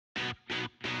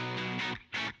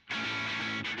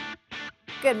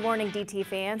Good morning, DT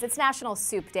fans. It's National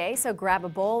Soup Day, so grab a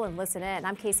bowl and listen in.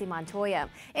 I'm Casey Montoya.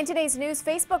 In today's news,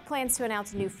 Facebook plans to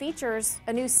announce new features.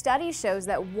 A new study shows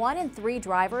that 1 in 3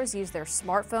 drivers use their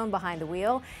smartphone behind the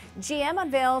wheel. GM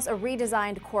unveils a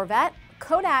redesigned Corvette.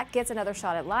 Kodak gets another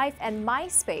shot at life, and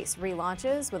MySpace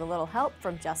relaunches with a little help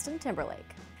from Justin Timberlake.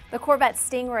 The Corvette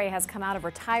Stingray has come out of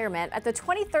retirement. At the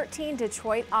 2013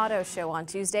 Detroit Auto Show on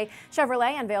Tuesday,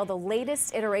 Chevrolet unveiled the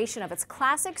latest iteration of its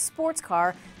classic sports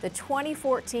car, the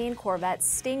 2014 Corvette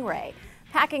Stingray.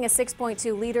 Packing a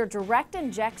 6.2-liter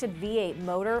direct-injected V8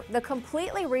 motor, the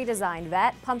completely redesigned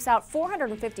Vette pumps out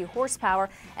 450 horsepower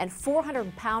and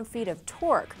 400 pound-feet of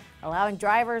torque, allowing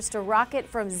drivers to rock it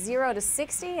from 0 to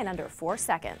 60 in under 4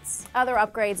 seconds. Other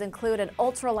upgrades include an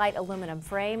ultralight aluminum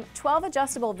frame, 12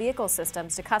 adjustable vehicle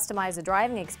systems to customize the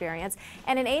driving experience,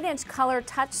 and an 8-inch color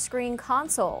touchscreen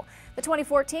console. The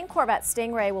 2014 Corvette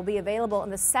Stingray will be available in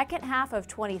the second half of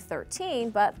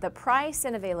 2013, but the price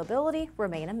and availability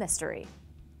remain a mystery.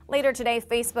 Later today,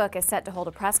 Facebook is set to hold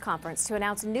a press conference to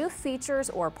announce new features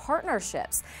or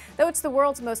partnerships. Though it's the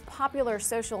world's most popular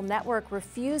social network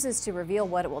refuses to reveal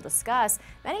what it will discuss,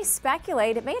 many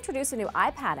speculate it may introduce a new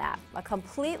iPad app, a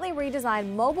completely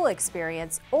redesigned mobile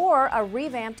experience, or a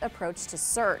revamped approach to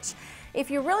search.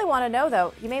 If you really want to know,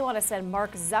 though, you may want to send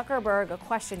Mark Zuckerberg a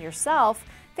question yourself.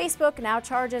 Facebook now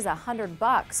charges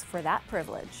 $100 for that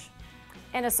privilege.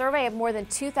 In a survey of more than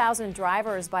 2,000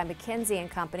 drivers by McKinsey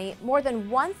 & Company, more than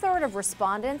 1/3 of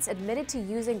respondents admitted to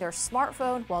using their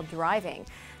smartphone while driving.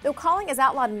 Though calling is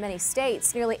outlawed in many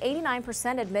states, nearly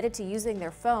 89% admitted to using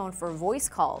their phone for voice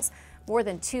calls. More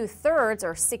than 2/3,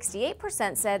 or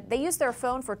 68%, said they use their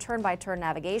phone for turn-by-turn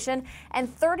navigation, and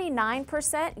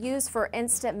 39% use for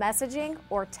instant messaging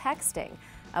or texting.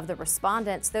 Of the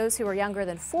respondents, those who were younger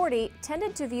than 40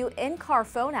 tended to view in-car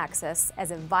phone access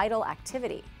as a vital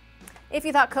activity. If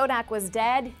you thought Kodak was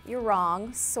dead, you're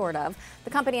wrong, sort of. The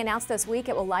company announced this week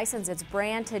it will license its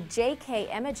brand to JK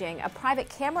Imaging, a private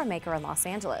camera maker in Los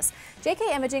Angeles.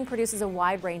 JK Imaging produces a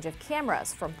wide range of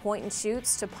cameras, from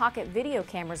point-and-shoots to pocket video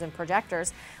cameras and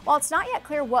projectors. While it's not yet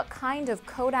clear what kind of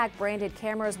Kodak-branded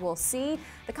cameras we'll see,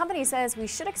 the company says we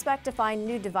should expect to find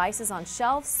new devices on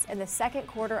shelves in the second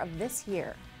quarter of this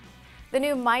year. The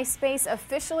new MySpace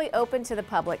officially opened to the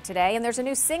public today, and there's a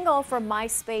new single from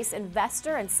MySpace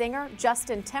investor and singer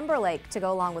Justin Timberlake to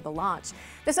go along with the launch.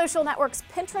 The social network's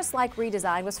Pinterest-like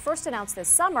redesign was first announced this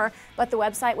summer, but the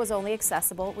website was only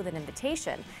accessible with an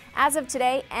invitation. As of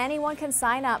today, anyone can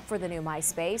sign up for the new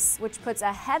MySpace, which puts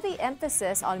a heavy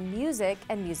emphasis on music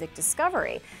and music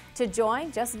discovery. To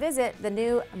join, just visit the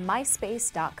new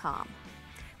myspace.com.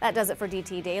 That does it for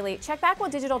DT Daily. Check back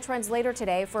with Digital Trends later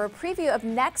today for a preview of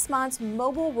next month's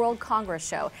Mobile World Congress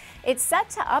show. It's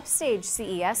set to upstage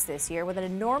CES this year with an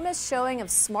enormous showing of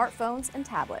smartphones and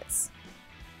tablets.